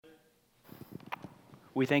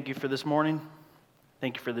We thank you for this morning.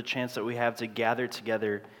 Thank you for the chance that we have to gather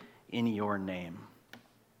together in your name.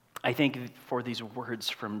 I thank you for these words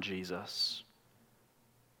from Jesus.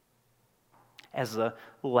 As the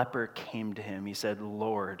leper came to him, he said,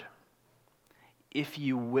 "Lord, if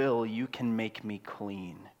you will, you can make me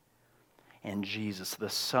clean." And Jesus, the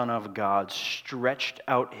Son of God, stretched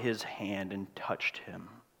out his hand and touched him,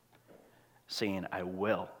 saying, "I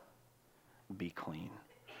will be clean."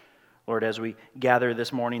 Lord, as we gather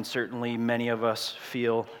this morning, certainly many of us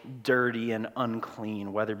feel dirty and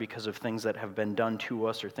unclean, whether because of things that have been done to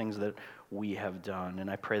us or things that we have done. And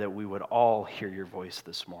I pray that we would all hear your voice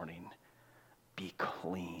this morning. Be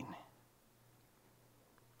clean.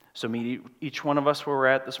 So meet each one of us where we're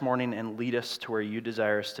at this morning and lead us to where you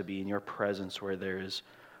desire us to be, in your presence, where there is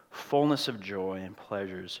fullness of joy and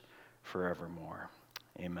pleasures forevermore.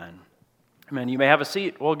 Amen. Amen. You may have a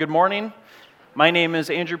seat. Well, good morning. My name is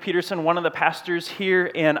Andrew Peterson, one of the pastors here,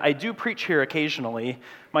 and I do preach here occasionally.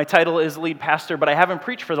 My title is lead pastor, but I haven't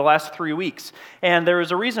preached for the last 3 weeks, and there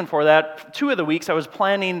was a reason for that. 2 of the weeks I was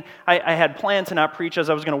planning, I had planned to not preach as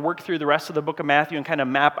I was going to work through the rest of the book of Matthew and kind of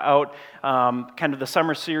map out kind of the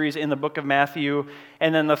summer series in the book of Matthew.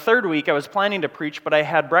 And then the 3rd week I was planning to preach, but I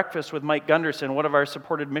had breakfast with Mike Gunderson, one of our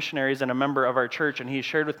supported missionaries and a member of our church, and he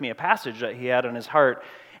shared with me a passage that he had on his heart.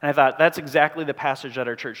 And I thought, that's exactly the passage that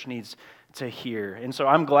our church needs to hear. And so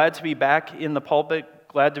I'm glad to be back in the pulpit,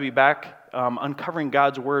 glad to be back uncovering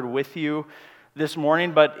God's word with you this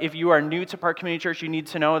morning. But if you are new to Park Community Church, you need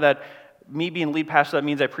to know that me being lead pastor, that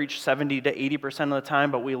means I preach 70 to 80% of the time,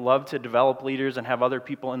 but we love to develop leaders and have other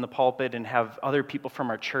people in the pulpit and have other people from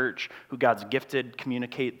our church who God's gifted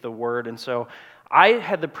communicate the word. And so I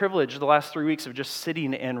had the privilege the last 3 weeks of just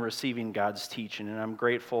sitting and receiving God's teaching, and I'm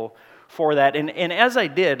grateful for that. And as I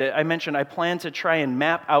did, I mentioned I plan to try and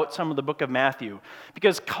map out some of the book of Matthew,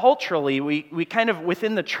 because culturally, we kind of,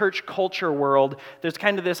 within the church culture world, there's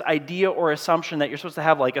kind of this idea or assumption that you're supposed to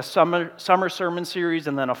have like a summer sermon series,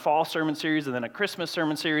 and then a fall sermon series, and then a Christmas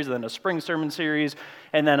sermon series, and then a spring sermon series,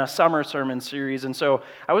 and then a summer sermon series. And so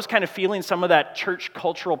I was kind of feeling some of that church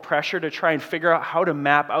cultural pressure to try and figure out how to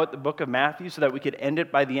map out the book of Matthew so that we could end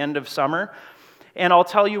it by the end of summer. And I'll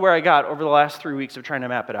tell you where I got over the last 3 weeks of trying to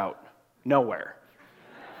map it out. Nowhere.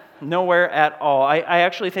 Nowhere at all. I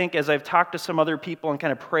actually think, as I've talked to some other people and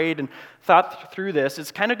kind of prayed and thought through this,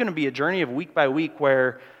 it's kind of going to be a journey of week by week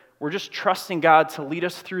where we're just trusting God to lead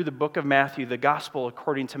us through the book of Matthew, the gospel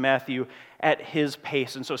according to Matthew, at his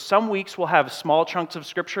pace. And so some weeks we'll have small chunks of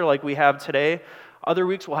scripture like we have today. Other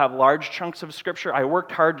weeks we'll have large chunks of scripture. I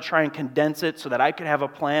worked hard to try and condense it so that I could have a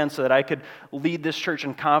plan, so that I could lead this church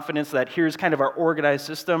in confidence, that here's kind of our organized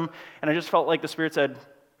system. And I just felt like the Spirit said,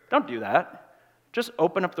 don't do that. Just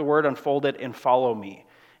open up the Word, unfold it, and follow me.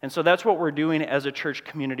 And so that's what we're doing as a church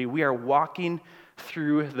community. We are walking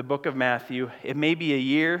through the book of Matthew. It may be a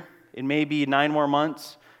year. It may be 9 more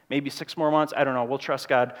months, maybe 6 more months. I don't know. We'll trust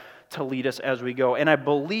God to lead us as we go. And I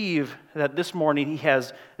believe that this morning He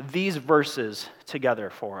has these verses together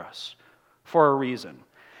for us for a reason.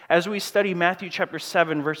 As we study Matthew chapter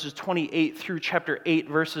 7, verses 28 through chapter 8,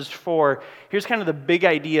 verses 4, here's kind of the big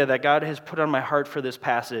idea that God has put on my heart for this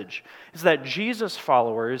passage, is that Jesus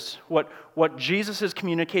followers, what Jesus is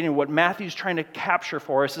communicating, what Matthew's trying to capture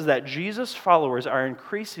for us, is that Jesus followers are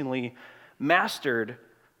increasingly mastered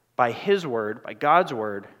by His word, by God's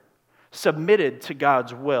word, submitted to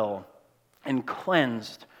God's will, and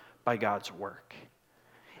cleansed by God's work.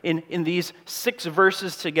 In these 6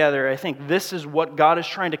 verses together, I think this is what God is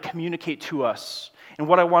trying to communicate to us and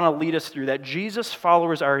what I want to lead us through, that Jesus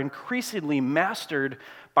followers are increasingly mastered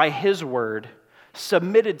by His word,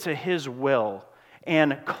 submitted to His will,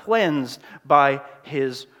 and cleansed by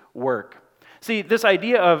His work. See, this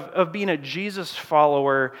idea of being a Jesus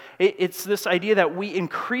follower, it's this idea that we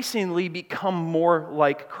increasingly become more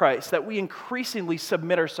like Christ, that we increasingly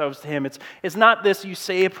submit ourselves to Him. It's not this, you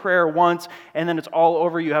say a prayer once and then it's all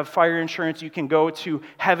over, you have fire insurance, you can go to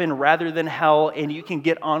heaven rather than hell, and you can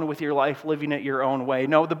get on with your life living it your own way.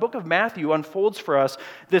 No, the book of Matthew unfolds for us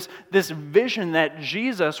this vision that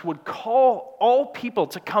Jesus would call all people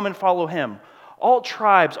to come and follow Him, all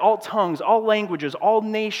tribes, all tongues, all languages, all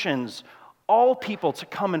nations, all people to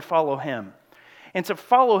come and follow Him. And to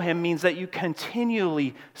follow Him means that you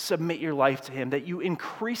continually submit your life to Him, that you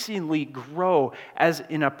increasingly grow as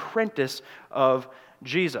an apprentice of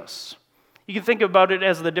Jesus. You can think about it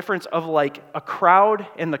as the difference of like a crowd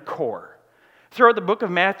and the core. Throughout the book of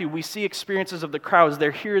Matthew, we see experiences of the crowds. They're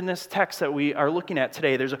here in this text that we are looking at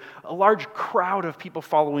today. There's a large crowd of people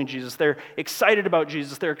following Jesus. They're excited about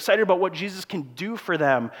Jesus. They're excited about what Jesus can do for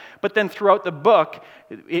them. But then throughout the book,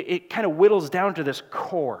 it kind of whittles down to this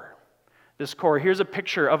core this core. Here's a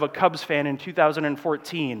picture of a Cubs fan in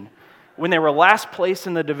 2014 when they were last place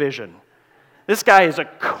in the division. This guy is a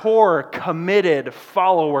core, committed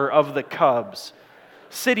follower of the Cubs,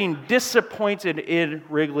 sitting disappointed in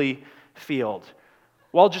Wrigley Field.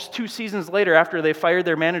 Well, just 2 seasons later, after they fired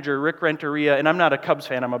their manager, Rick Renteria, and I'm not a Cubs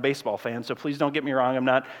fan, I'm a baseball fan, so please don't get me wrong.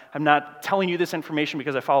 I'm not telling you this information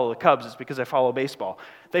because I follow the Cubs, it's because I follow baseball.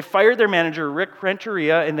 They fired their manager, Rick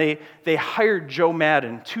Renteria, and they hired Joe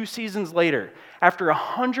Maddon. 2 seasons later, after a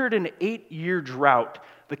 108-year drought,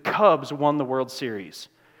 the Cubs won the World Series.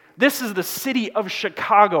 This is the city of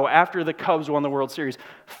Chicago after the Cubs won the World Series.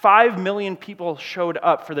 5 million people showed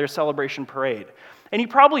up for their celebration parade. And you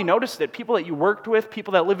probably noticed that people that you worked with,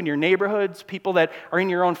 people that live in your neighborhoods, people that are in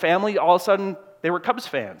your own family, all of a sudden, they were Cubs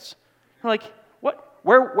fans. You're like, what?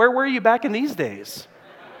 Where were you back in these days?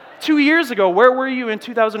 2 years ago, where were you in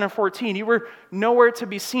 2014? You were nowhere to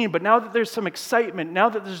be seen. But now that there's some excitement, now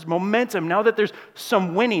that there's momentum, now that there's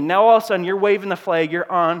some winning, now all of a sudden you're waving the flag, you're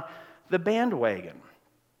on the bandwagon.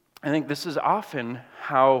 I think this is often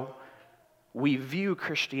how we view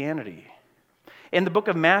Christianity. And the book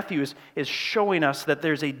of Matthew is showing us that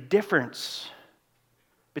there's a difference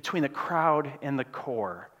between the crowd and the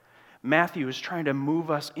core. Matthew is trying to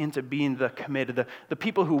move us into being the committed, the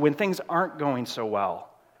people who, when things aren't going so well.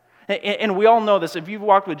 And we all know this. If you've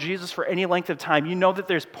walked with Jesus for any length of time, you know that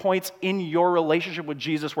there's points in your relationship with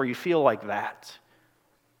Jesus where you feel like that.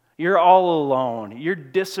 You're all alone. You're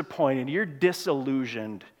disappointed. You're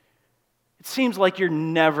disillusioned. It seems like you're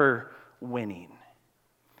never winning.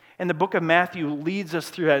 And the book of Matthew leads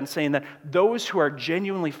us through that and saying that those who are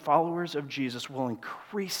genuinely followers of Jesus will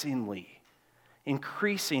increasingly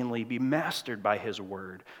be mastered by his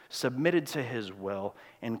word, submitted to his will,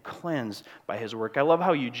 and cleansed by his work. I love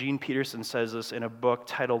how Eugene Peterson says this in a book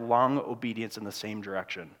titled Long Obedience in the Same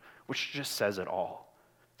Direction, which just says it all.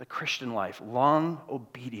 The Christian life, long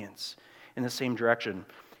obedience in the same direction.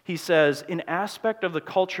 He says, an aspect of the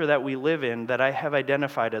culture that we live in that I have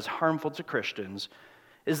identified as harmful to Christians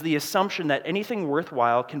is the assumption that anything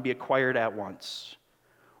worthwhile can be acquired at once.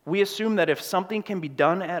 We assume that if something can be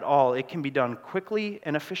done at all, it can be done quickly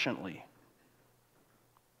and efficiently.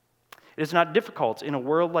 It is not difficult in a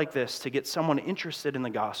world like this to get someone interested in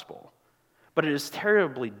the gospel, but it is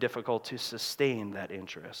terribly difficult to sustain that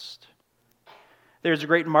interest. There's a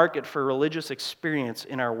great market for religious experience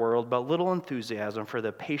in our world, but little enthusiasm for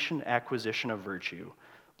the patient acquisition of virtue,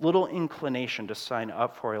 little inclination to sign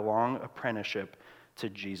up for a long apprenticeship to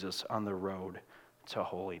Jesus on the road to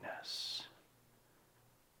holiness.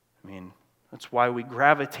 I mean, that's why we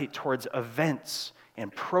gravitate towards events and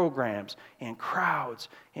programs and crowds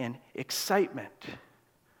and excitement.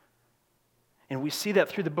 And we see that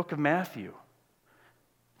through the book of Matthew.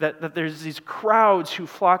 That there's these crowds who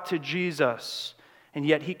flock to Jesus, and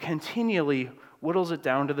yet he continually whittles it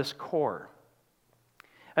down to this core.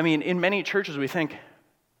 I mean, in many churches we think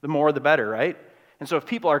the more the better, right? And so if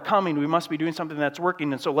people are coming, we must be doing something that's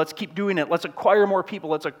working, and so let's keep doing it. Let's acquire more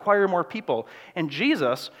people. Let's acquire more people. And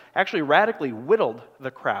Jesus actually radically whittled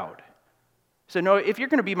the crowd. He said, no, if you're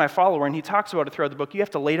going to be my follower, and he talks about it throughout the book, you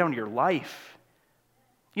have to lay down your life.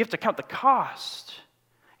 You have to count the cost.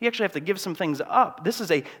 You actually have to give some things up. This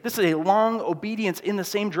is a long obedience in the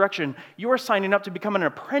same direction. You are signing up to become an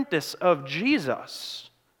apprentice of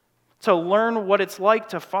Jesus, to learn what it's like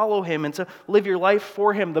to follow him and to live your life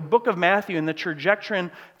for him. The book of Matthew and the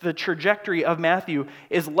trajectory of Matthew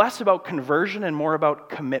is less about conversion and more about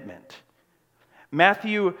commitment.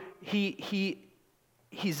 Matthew,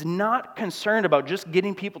 he's not concerned about just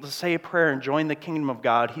getting people to say a prayer and join the kingdom of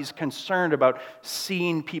God. He's concerned about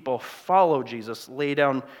seeing people follow Jesus, lay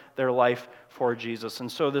down their life for Jesus.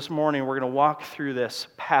 And so this morning we're going to walk through this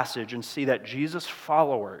passage and see that Jesus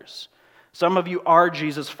followers, some of you are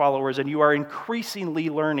Jesus followers, and you are increasingly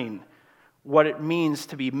learning what it means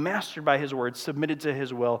to be mastered by his word, submitted to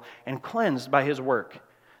his will, and cleansed by his work.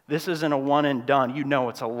 This isn't a one and done. You know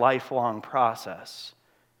it's a lifelong process.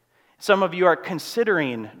 Some of you are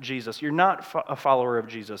considering Jesus. You're not a follower of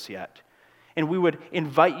Jesus yet. And we would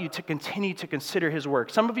invite you to continue to consider his work.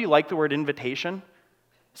 Some of you like the word invitation.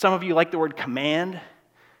 Some of you like the word command.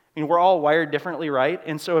 I mean, we're all wired differently, right?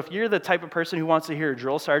 And so if you're the type of person who wants to hear a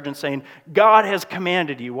drill sergeant saying, God has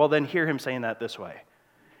commanded you, well, then hear him saying that this way.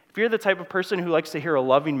 If you're the type of person who likes to hear a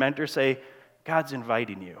loving mentor say, God's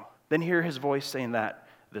inviting you, then hear his voice saying that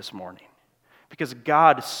this morning. Because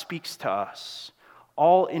God speaks to us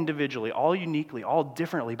all individually, all uniquely, all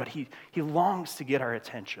differently, but he longs to get our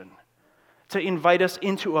attention, to invite us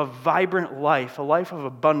into a vibrant life, a life of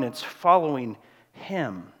abundance, following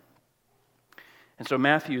him. And so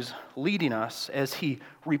Matthew's leading us as he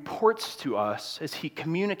reports to us, as he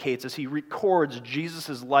communicates, as he records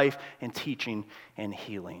Jesus' life and teaching and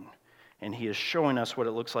healing. And he is showing us what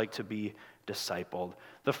it looks like to be discipled.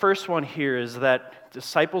 The first one here is that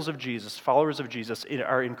disciples of Jesus, followers of Jesus,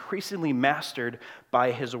 are increasingly mastered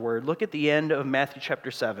by his word. Look at the end of Matthew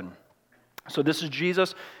chapter 7. So this is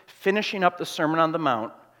Jesus finishing up the Sermon on the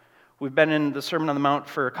Mount. We've been in the Sermon on the Mount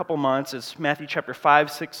for a couple months. It's Matthew chapter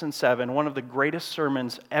 5, 6, and 7, one of the greatest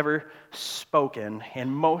sermons ever spoken and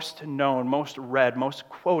most known, most read, most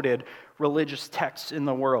quoted religious texts in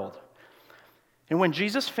the world. And when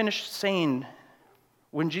Jesus finished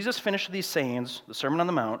these sayings, the Sermon on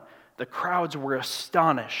the Mount, the crowds were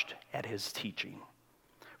astonished at his teaching.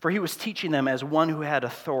 For he was teaching them as one who had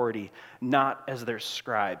authority, not as their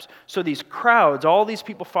scribes. So these crowds, all these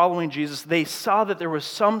people following Jesus, they saw that there was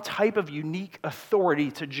some type of unique authority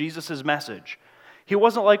to Jesus' message. He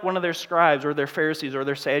wasn't like one of their scribes or their Pharisees or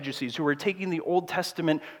their Sadducees who were taking the Old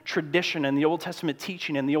Testament tradition and the Old Testament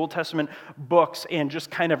teaching and the Old Testament books and just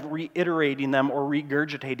kind of reiterating them or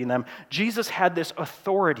regurgitating them. Jesus had this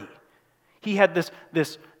authority. He had this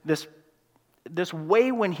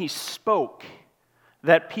way when he spoke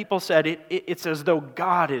that people said it's as though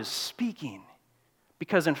God is speaking,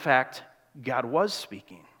 because in fact, God was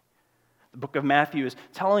speaking. The book of Matthew is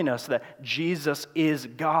telling us that Jesus is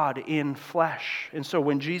God in flesh. And so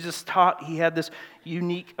when Jesus taught, he had this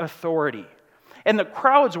unique authority. And the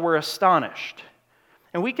crowds were astonished.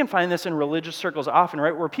 And we can find this in religious circles often,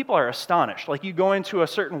 right, where people are astonished. Like you go into a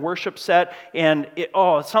certain worship set and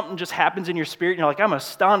something just happens in your spirit and you're like, I'm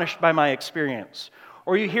astonished by my experience.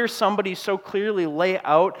 Or you hear somebody so clearly lay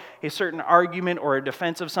out a certain argument or a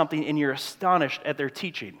defense of something and you're astonished at their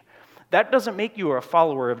teaching. That doesn't make you a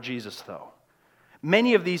follower of Jesus, though.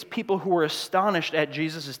 Many of these people who were astonished at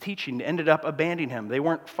Jesus' teaching ended up abandoning him. They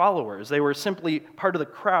weren't followers. They were simply part of the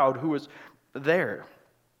crowd who was there.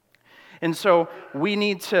 And so we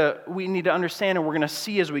need to understand, and we're going to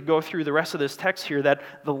see as we go through the rest of this text here, that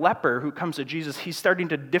the leper who comes to Jesus, he's starting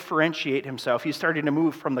to differentiate himself. He's starting to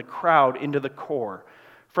move from the crowd into the core,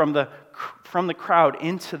 from the crowd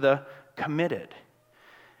into the committed.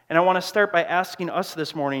 And I want to start by asking us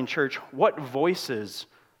this morning, church, what voices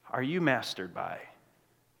are you mastered by?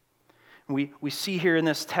 We see here in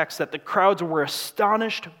this text that the crowds were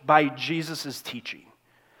astonished by Jesus' teaching.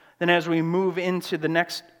 Then as we move into the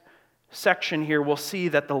next section here, we'll see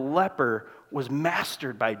that the leper was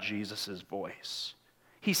mastered by Jesus' voice.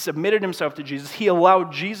 He submitted himself to Jesus. He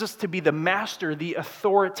allowed Jesus to be the master, the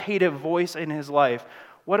authoritative voice in his life.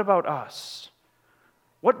 What about us?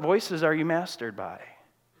 What voices are you mastered by?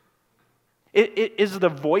 It is the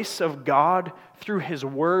voice of God through his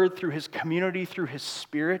word, through his community, through his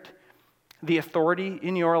spirit, the authority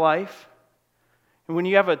in your life. And when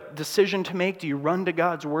you have a decision to make, do you run to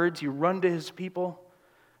God's word? Do you run to his people?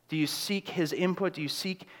 Do you seek his input? Do you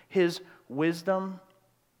seek his wisdom?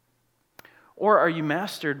 Or are you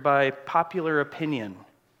mastered by popular opinion?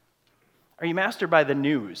 Are you mastered by the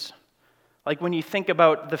news? Like when you think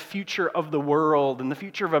about the future of the world and the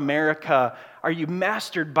future of America, are you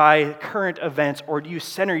mastered by current events, or do you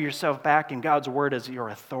center yourself back in God's word as your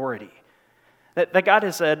authority? That God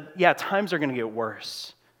has said, yeah, times are going to get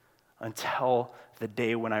worse until the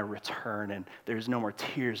day when I return and there's no more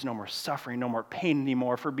tears, no more suffering, no more pain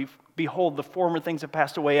anymore. For behold, the former things have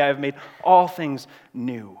passed away. I have made all things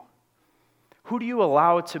new. Who do you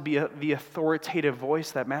allow to be the authoritative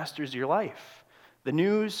voice that masters your life? The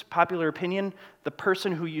news, popular opinion, the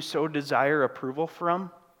person who you so desire approval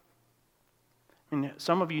from? And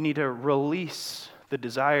some of you need to release the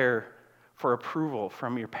desire for approval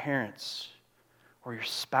from your parents or your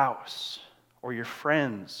spouse or your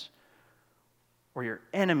friends or your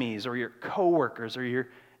enemies or your coworkers or your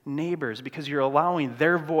neighbors, because you're allowing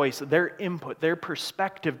their voice, their input, their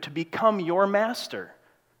perspective to become your master.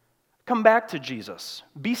 Come back to Jesus.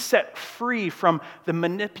 Be set free from the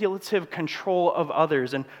manipulative control of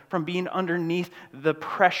others and from being underneath the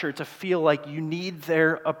pressure to feel like you need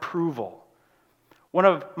their approval. One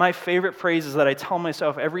of my favorite phrases that I tell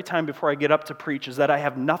myself every time before I get up to preach is that I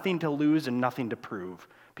have nothing to lose and nothing to prove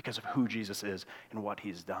because of who Jesus is and what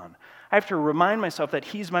he's done. I have to remind myself that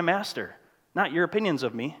he's my master, not your opinions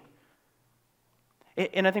of me.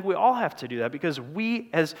 And I think we all have to do that because we,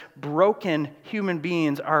 as broken human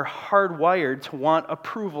beings, are hardwired to want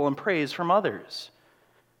approval and praise from others.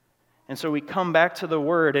 And so we come back to the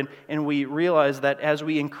Word and we realize that as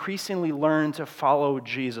we increasingly learn to follow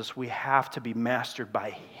Jesus, we have to be mastered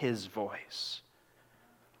by his voice.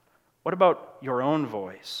 What about your own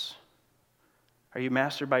voice? Are you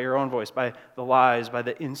mastered by your own voice, by the lies, by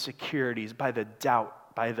the insecurities, by the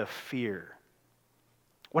doubt, by the fear?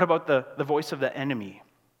 What about the voice of the enemy?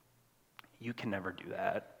 You can never do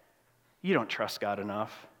that. You don't trust God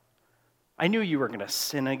enough. I knew you were going to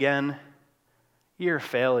sin again. You're a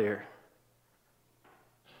failure.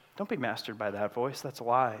 Don't be mastered by that voice. That's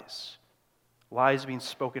lies. Lies being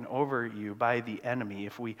spoken over you by the enemy.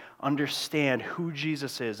 If we understand who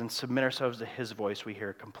Jesus is and submit ourselves to his voice, we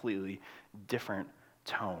hear a completely different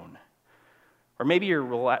tone. Or maybe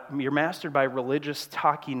you're mastered by religious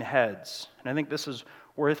talking heads. And I think this is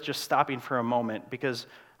worth just stopping for a moment because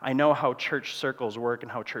I know how church circles work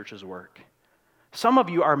and how churches work. Some of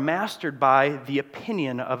you are mastered by the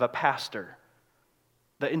opinion of a pastor,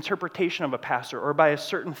 the interpretation of a pastor, or by a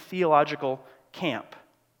certain theological camp.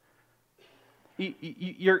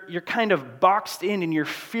 You're kind of boxed in and you're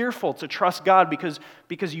fearful to trust God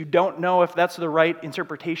because you don't know if that's the right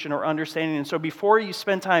interpretation or understanding. And so before you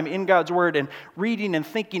spend time in God's Word and reading and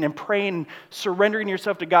thinking and praying and surrendering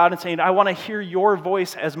yourself to God and saying, I want to hear your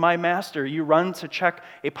voice as my master, you run to check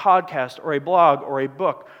a podcast or a blog or a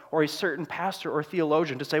book or a certain pastor or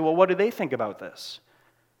theologian to say, well, what do they think about this?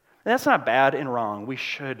 And that's not bad and wrong. We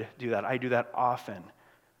should do that. I do that often.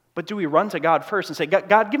 But do we run to God first and say,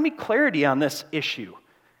 God, give me clarity on this issue.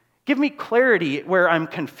 Give me clarity where I'm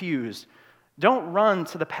confused. Don't run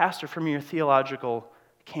to the pastor from your theological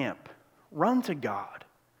camp. Run to God.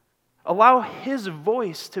 Allow his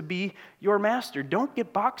voice to be your master. Don't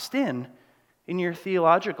get boxed in your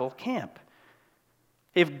theological camp.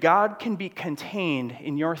 If God can be contained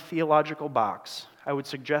in your theological box, I would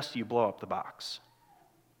suggest you blow up the box.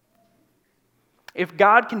 If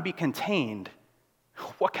God can be contained,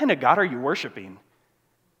 what kind of God are you worshiping?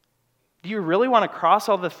 Do you really want to cross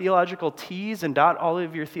all the theological T's and dot all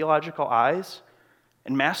of your theological I's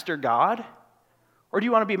and master God? Or do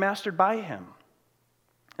you want to be mastered by him?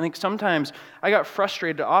 I think sometimes I got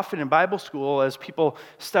frustrated often in Bible school as people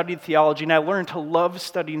studied theology, and I learned to love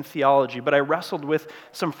studying theology, but I wrestled with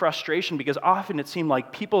some frustration because often it seemed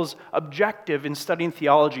like people's objective in studying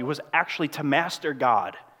theology was actually to master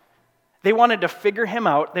God. They wanted to figure him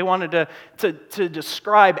out. They wanted to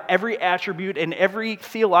describe every attribute and every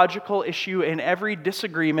theological issue and every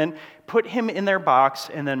disagreement, put him in their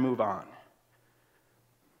box, and then move on.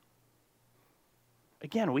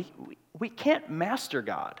 Again, we can't master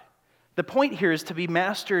God. The point here is to be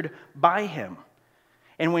mastered by him.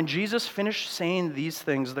 And when Jesus finished saying these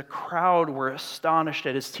things, the crowd were astonished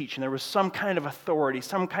at his teaching. There was some kind of authority,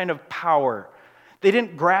 some kind of power. They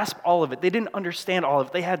didn't grasp all of it. They didn't understand all of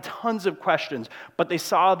it. They had tons of questions, but they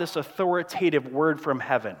saw this authoritative word from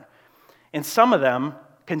heaven. And some of them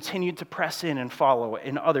continued to press in and follow,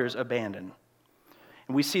 and others abandoned.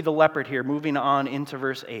 And we see the leopard here moving on into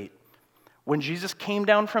verse 8. When Jesus came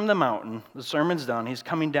down from the mountain, the sermon's done, he's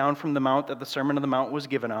coming down from the mount that the Sermon on the Mount was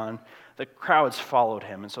given on, the crowds followed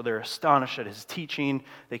him. And so they're astonished at his teaching.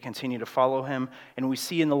 They continue to follow him. And we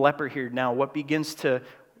see in the leopard here now what begins to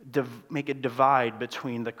make a divide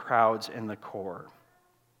between the crowds and the core.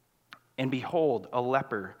 And behold, a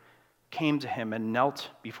leper came to him and knelt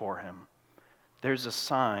before him. There's a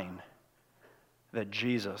sign that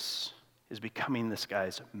Jesus is becoming this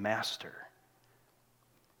guy's master.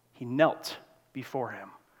 He knelt before him,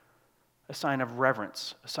 a sign of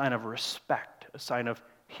reverence, a sign of respect, a sign of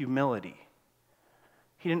humility.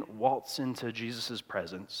 He didn't waltz into Jesus'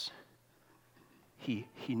 presence. He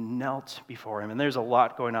knelt before him. And there's a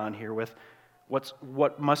lot going on here with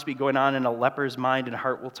what must be going on in a leper's mind and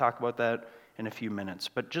heart. We'll talk about that in a few minutes.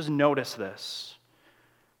 But just notice this.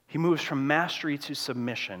 He moves from mastery to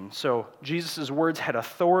submission. So Jesus' words had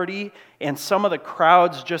authority, and some of the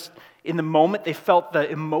crowds just in the moment, they felt the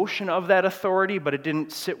emotion of that authority, but it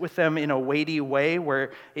didn't sit with them in a weighty way,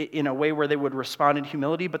 where they would respond in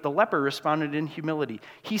humility. But the leper responded in humility.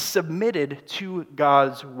 He submitted to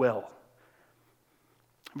God's will.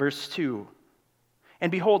 Verse 2, and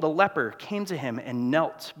behold, a leper came to him and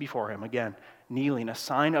knelt before him. Again, kneeling, a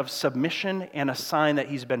sign of submission and a sign that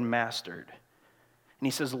he's been mastered. And he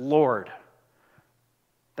says, Lord.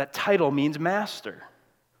 That title means master.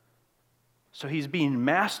 So he's being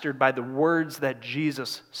mastered by the words that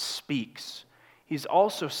Jesus speaks. He's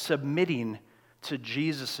also submitting to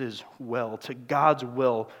Jesus' will, to God's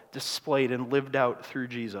will displayed and lived out through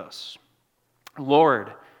Jesus.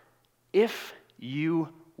 Lord, if you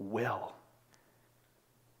will,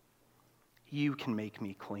 you can make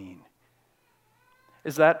me clean.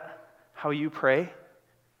 Is that how you pray?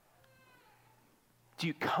 Do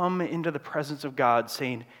you come into the presence of God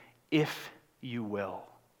saying, if you will?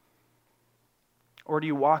 Or do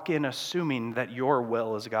you walk in assuming that your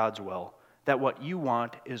will is God's will, that what you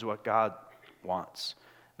want is what God wants?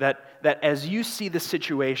 That as you see the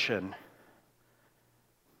situation,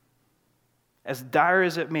 as dire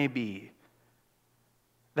as it may be,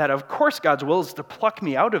 that of course God's will is to pluck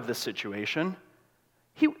me out of this situation.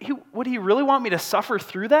 Would he really want me to suffer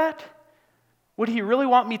through that? Would he really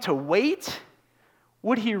want me to wait?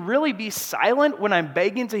 Would he really be silent when I'm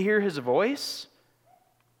begging to hear his voice?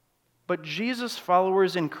 But Jesus'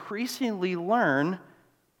 followers increasingly learn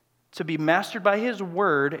to be mastered by his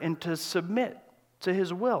word and to submit to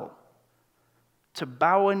his will, to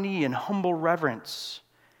bow a knee in humble reverence,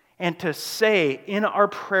 and to say in our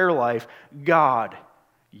prayer life, God,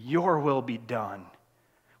 your will be done.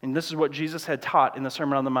 And this is what Jesus had taught in the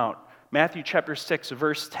Sermon on the Mount. Matthew chapter 6,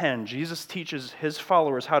 verse 10, Jesus teaches his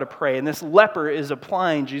followers how to pray, and this leper is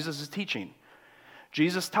applying Jesus' teaching.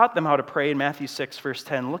 Jesus taught them how to pray in Matthew 6, verse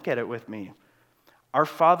 10. Look at it with me. Our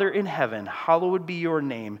Father in heaven, hallowed be your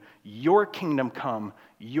name. Your kingdom come.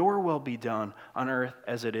 Your will be done on earth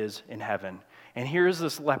as it is in heaven. And here is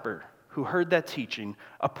this leper who heard that teaching,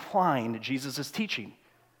 applying Jesus' teaching.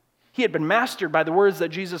 He had been mastered by the words that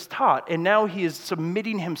Jesus taught, and now he is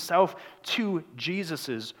submitting himself to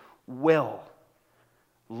Jesus' will.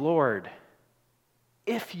 Lord,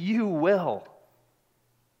 if you will,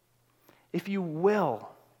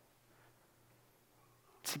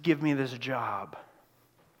 to give me this job,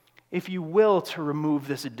 if you will to remove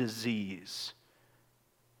this disease.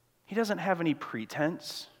 He doesn't have any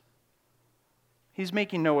pretense. He's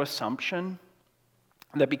making no assumption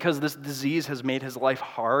that because this disease has made his life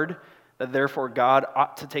hard, that therefore God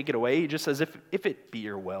ought to take it away. He just says, if it be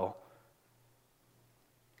your will.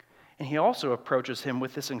 And he also approaches him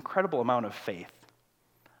with this incredible amount of faith.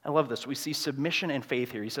 I love this. We see submission and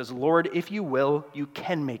faith here. He says, Lord, if you will, you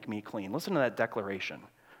can make me clean. Listen to that declaration.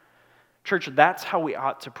 Church, that's how we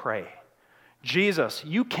ought to pray. Jesus,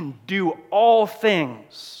 you can do all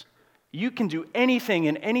things. You can do anything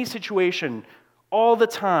in any situation all the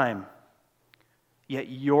time. Yet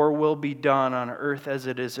your will be done on earth as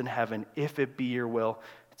it is in heaven. If it be your will,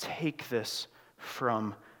 take this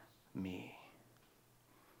from me.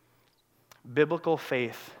 Biblical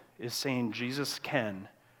faith is saying Jesus can,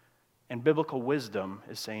 and biblical wisdom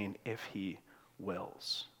is saying if he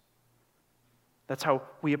wills. That's how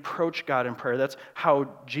we approach God in prayer. That's how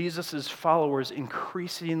Jesus' followers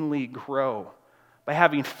increasingly grow, by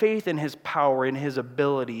having faith in his power, in his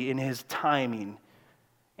ability, in his timing,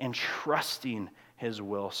 and trusting his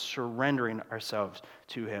will, surrendering ourselves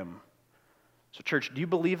to him. So church, do you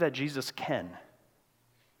believe that Jesus can?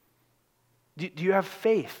 Do you have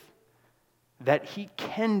faith that he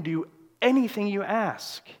can do anything you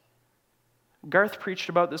ask? Garth preached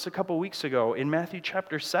about this a couple weeks ago in Matthew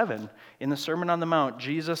chapter 7. In the Sermon on the Mount,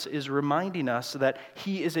 Jesus is reminding us that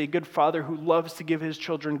he is a good father who loves to give his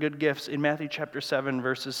children good gifts in Matthew chapter 7,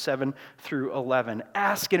 verses 7 through 11.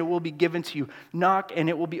 Ask and it will be given to you. Knock and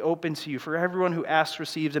it will be open to you. For everyone who asks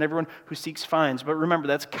receives and everyone who seeks finds. But remember,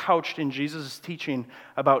 that's couched in Jesus' teaching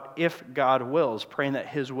about if God wills, praying that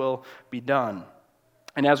his will be done.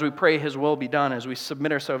 And as we pray his will be done, as we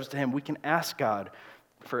submit ourselves to him, we can ask God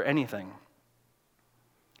for anything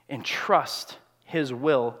and trust his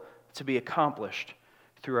will to be accomplished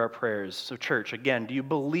through our prayers. So church, again, do you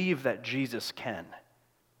believe that Jesus can?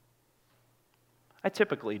 I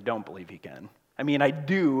typically don't believe he can. I mean, I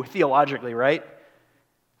do theologically, right?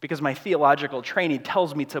 Because my theological training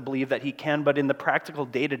tells me to believe that he can, but in the practical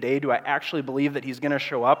day-to-day, do I actually believe that he's going to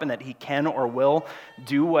show up and that he can or will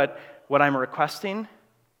do what I'm requesting?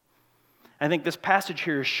 I think this passage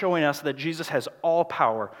here is showing us that Jesus has all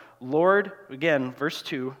power. Lord, again, verse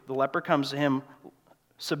 2, the leper comes to him,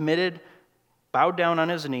 submitted, bowed down on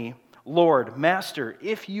his knee. Lord, Master,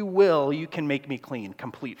 if you will, you can make me clean.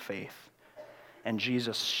 Complete faith. And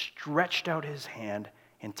Jesus stretched out his hand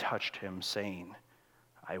and touched him, saying,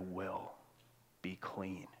 I will be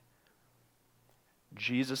clean.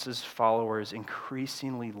 Jesus' followers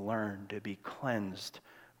increasingly learn to be cleansed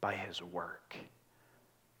by his work.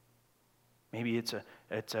 Maybe it's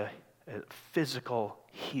a physical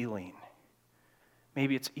healing.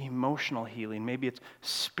 Maybe it's emotional healing. Maybe it's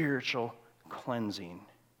spiritual cleansing.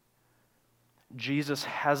 Jesus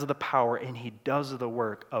has the power and he does the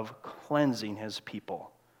work of cleansing his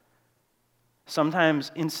people.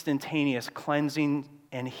 Sometimes instantaneous cleansing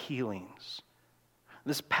and healings.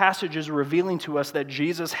 This passage is revealing to us that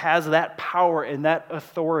Jesus has that power and that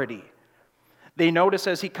authority. They notice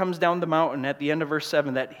as he comes down the mountain at the end of verse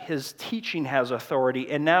 7 that his teaching has authority.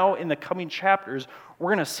 And now in the coming chapters,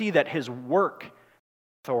 we're going to see that his work has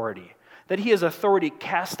authority. That he has authority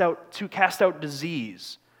to cast out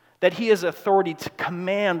disease. That he has authority to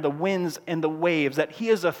command the winds and the waves. That he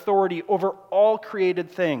has authority over all created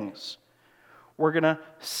things. We're going to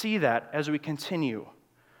see that as we continue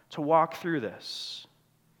to walk through this.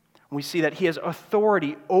 We see that he has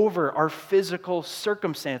authority over our physical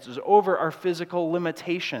circumstances, over our physical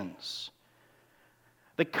limitations.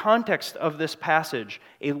 The context of this passage,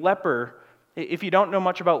 a leper, if you don't know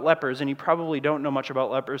much about lepers, and you probably don't know much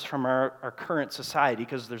about lepers from our current society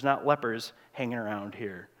because there's not lepers hanging around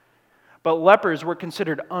here, but lepers were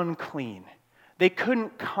considered unclean. They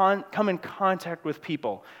couldn't come in contact with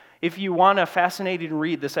people. If you want a fascinating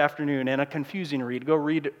read this afternoon and a confusing read, go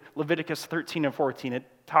read Leviticus 13 and 14. It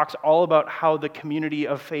talks all about how the community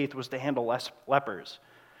of faith was to handle lepers.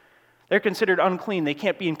 They're considered unclean. They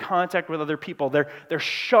can't be in contact with other people. They're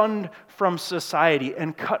shunned from society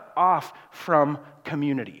and cut off from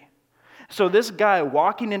community. So this guy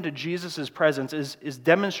walking into Jesus' presence is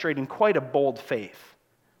demonstrating quite a bold faith.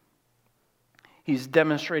 He's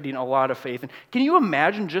demonstrating a lot of faith. And can you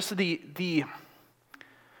imagine just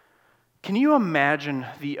Can you imagine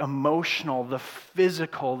the emotional, the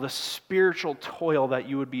physical, the spiritual toil that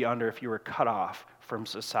you would be under if you were cut off from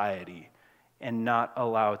society and not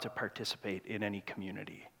allowed to participate in any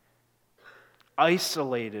community?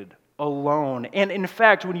 Isolated, alone. And in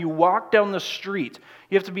fact, when you walk down the street,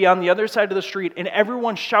 you have to be on the other side of the street and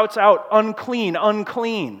everyone shouts out, "Unclean,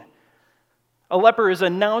 unclean." A leper is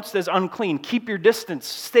announced as unclean. Keep your distance.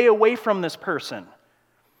 Stay away from this person.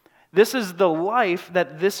 This is the life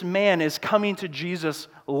that this man is coming to Jesus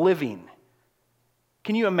living.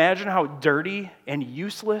 Can you imagine how dirty and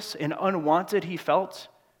useless and unwanted he felt?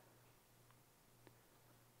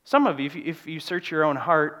 Some of you, if you search your own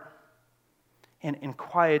heart and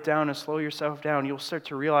quiet down and slow yourself down, you'll start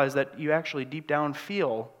to realize that you actually deep down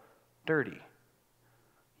feel dirty,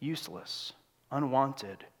 useless,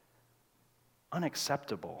 unwanted,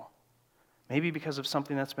 unacceptable. Maybe because of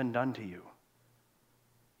something that's been done to you.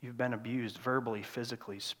 You've been abused verbally,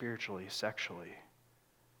 physically, spiritually, sexually.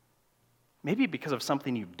 Maybe because of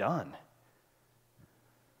something you've done.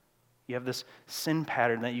 You have this sin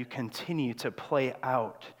pattern that you continue to play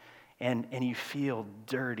out, and you feel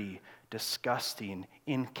dirty, disgusting,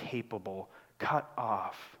 incapable, cut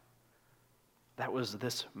off. That was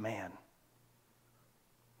this man,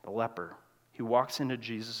 the leper. He walks into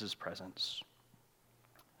Jesus' presence,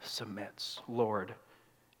 submits. "Lord,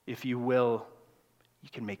 if you will, you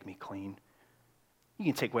can make me clean. You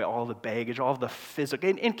can take away all the baggage, all the physical."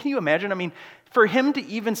 And can you imagine, for him to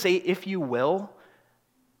even say, "if you will,"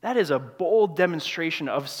 that is a bold demonstration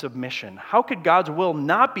of submission. How could God's will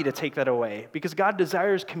not be to take that away? Because God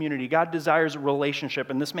desires community, God desires relationship,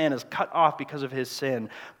 and this man is cut off because of his sin.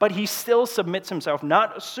 But he still submits himself,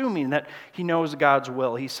 not assuming that he knows God's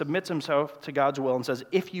will. He submits himself to God's will and says,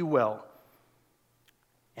 "if you will."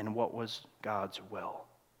 And what was God's will?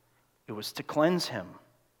 It was to cleanse him.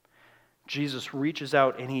 Jesus reaches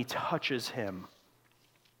out and he touches him.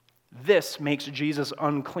 This makes Jesus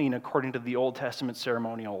unclean according to the Old Testament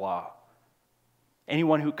ceremonial law.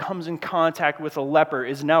 Anyone who comes in contact with a leper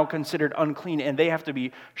is now considered unclean, and they have to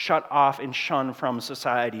be shut off and shunned from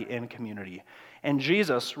society and community. And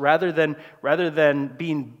Jesus, rather than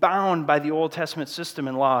being bound by the Old Testament system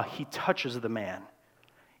and law, he touches the man.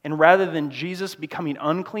 And rather than Jesus becoming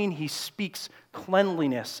unclean, he speaks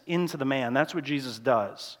cleanliness into the man. That's what Jesus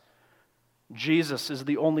does. Jesus is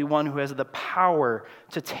the only one who has the power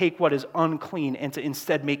to take what is unclean and to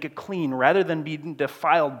instead make it clean. Rather than being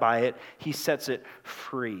defiled by it, he sets it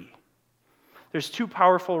free. There's two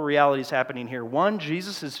powerful realities happening here. One,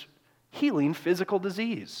 Jesus is healing physical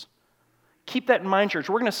disease. Keep that in mind, church.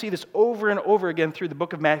 We're going to see this over and over again through the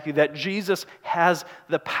book of Matthew, that Jesus has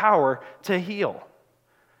the power to heal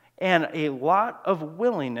and a lot of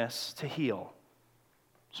willingness to heal.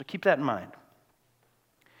 So keep that in mind.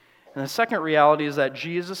 And the second reality is that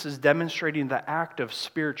Jesus is demonstrating the act of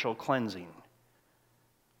spiritual cleansing.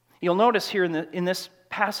 You'll notice here in this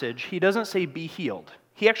passage, he doesn't say be healed.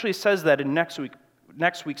 He actually says that in next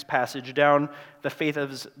week's passage, down the faith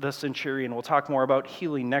of the centurion. We'll talk more about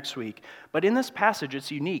healing next week. But in this passage,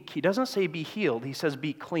 it's unique. He doesn't say be healed. He says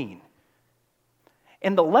be clean.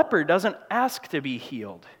 And the leper doesn't ask to be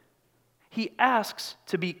healed. He asks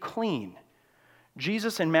to be clean.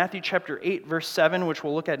 Jesus in Matthew chapter 8, verse 7, which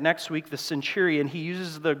we'll look at next week, the centurion, he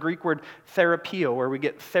uses the Greek word therapeo, where we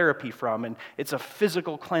get therapy from, and it's a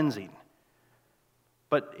physical cleansing.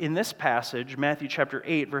 But in this passage, Matthew chapter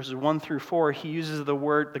 8, verses 1 through 4, he uses the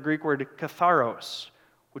Greek word katharos,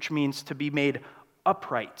 which means to be made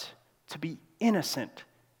upright, to be innocent,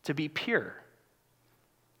 to be pure.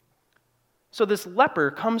 So this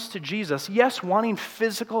leper comes to Jesus, yes, wanting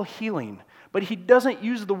physical healing, but he doesn't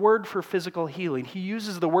use the word for physical healing. He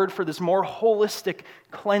uses the word for this more holistic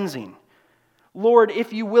cleansing. "Lord,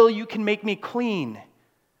 if you will, you can make me clean."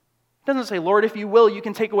 He doesn't say, "Lord, if you will, you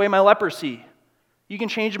can take away my leprosy. You can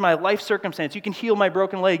change my life circumstance. You can heal my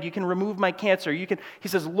broken leg. You can remove my cancer. He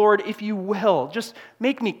says, Lord, if you will, just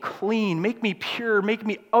make me clean, make me pure, make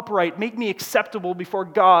me upright, make me acceptable before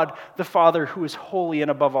God, the Father, who is holy and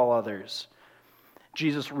above all others.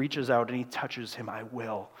 Jesus reaches out and he touches him. I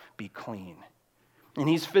will be clean. And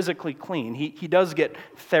he's physically clean. He does get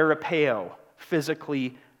therapeo,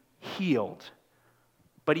 physically healed.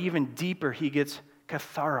 But even deeper, he gets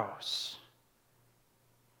katharos,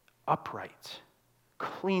 upright,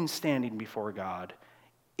 clean standing before God,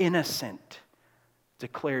 innocent,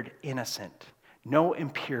 declared innocent, no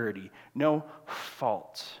impurity, no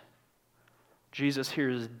fault. Jesus here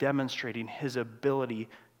is demonstrating his ability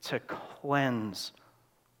to cleanse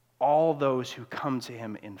all those who come to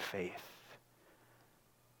him in faith.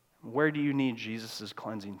 Where do you need Jesus'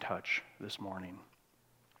 cleansing touch this morning?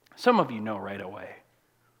 Some of you know right away.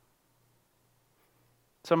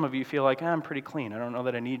 Some of you feel like, I'm pretty clean. I don't know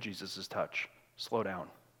that I need Jesus' touch. Slow down.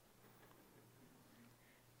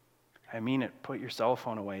 I mean it. Put your cell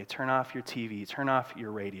phone away. Turn off your TV. Turn off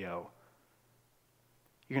your radio.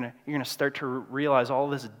 You're gonna start to realize all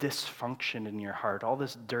this dysfunction in your heart, all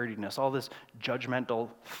this dirtiness, all this judgmental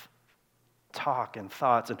talk and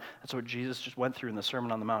thoughts. And that's what Jesus just went through in the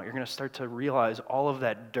Sermon on the Mount. You're going to start to realize all of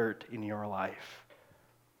that dirt in your life.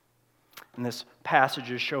 And this passage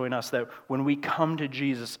is showing us that when we come to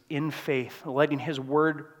Jesus in faith, letting his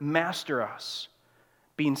word master us,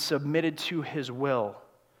 being submitted to his will,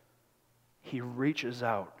 he reaches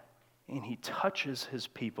out and he touches his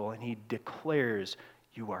people and he declares,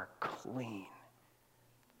 you are clean.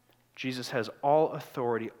 Jesus has all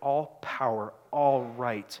authority, all power, all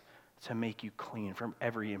right to make you clean from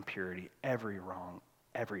every impurity, every wrong,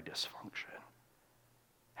 every dysfunction.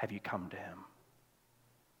 Have you come to him?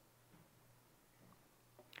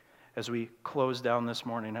 As we close down this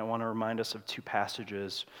morning, I want to remind us of two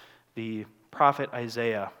passages. The prophet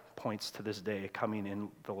Isaiah points to this day coming in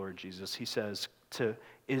the Lord Jesus. He says to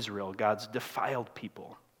Israel, God's defiled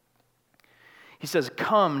people, he says,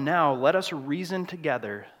 come now, let us reason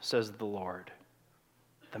together, says the Lord,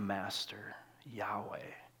 the Master, Yahweh.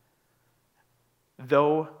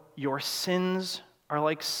 Though your sins are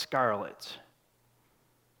like scarlet,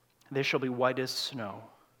 they shall be white as snow.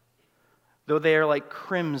 Though they are like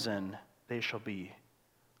crimson, they shall be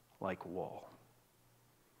like wool.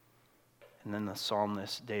 And then the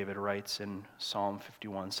psalmist David writes in Psalm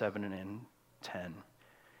 51, 7 and 10.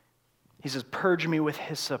 He says, purge me with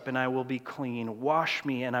hyssop and I will be clean. Wash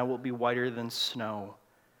me and I will be whiter than snow.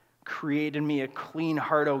 Create in me a clean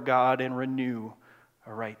heart, O God, and renew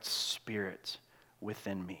a right spirit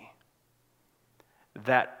within me.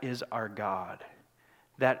 That is our God.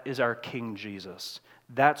 That is our King Jesus.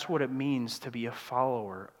 That's what it means to be a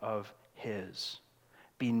follower of his.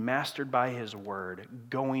 Being mastered by his word,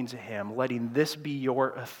 going to him, letting this be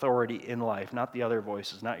your authority in life, not the other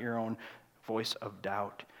voices, not your own voice of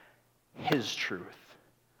doubt. His truth.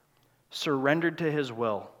 Surrendered to his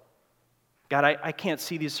will. God, I can't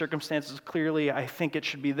see these circumstances clearly. I think it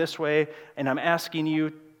should be this way, and I'm asking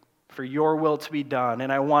you for your will to be done,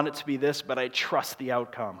 and I want it to be this, but I trust the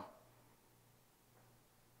outcome.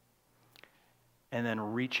 And then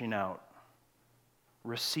reaching out,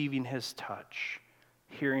 receiving his touch,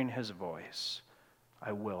 hearing his voice.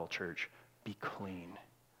 I will, church, be clean.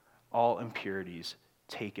 All impurities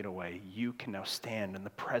taken away. You can now stand in the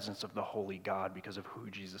presence of the holy God because of who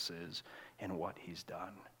Jesus is and what he's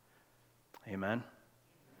done. Amen?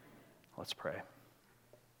 Let's pray.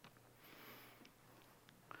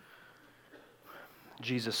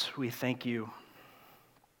 Jesus, we thank you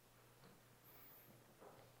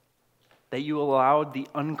that you allowed the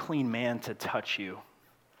unclean man to touch you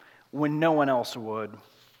when no one else would.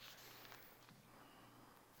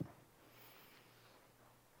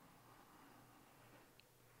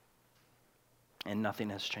 And nothing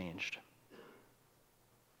has changed.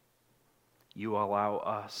 You allow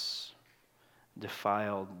us,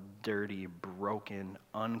 defiled, dirty, broken,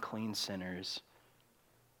 unclean sinners,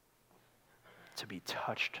 to be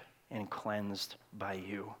touched and cleansed by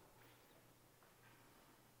you.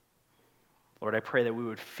 Lord, I pray that we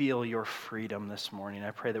would feel your freedom this morning.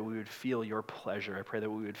 I pray that we would feel your pleasure. I pray that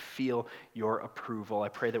we would feel your approval. I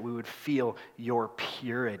pray that we would feel your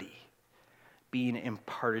purity being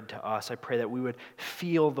imparted to us. I pray that we would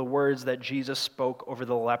feel the words that Jesus spoke over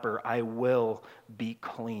the leper, I will be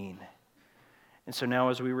clean. And so now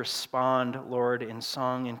as we respond, Lord, in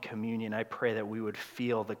song and communion, I pray that we would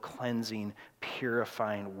feel the cleansing,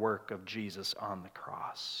 purifying work of Jesus on the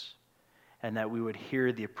cross. And that we would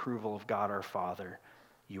hear the approval of God our Father.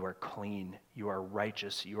 You are clean, you are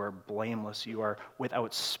righteous, you are blameless, you are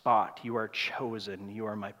without spot, you are chosen, you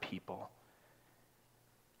are my people.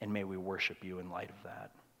 and may we worship you in light of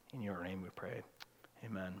that. In your name we pray.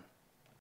 Amen.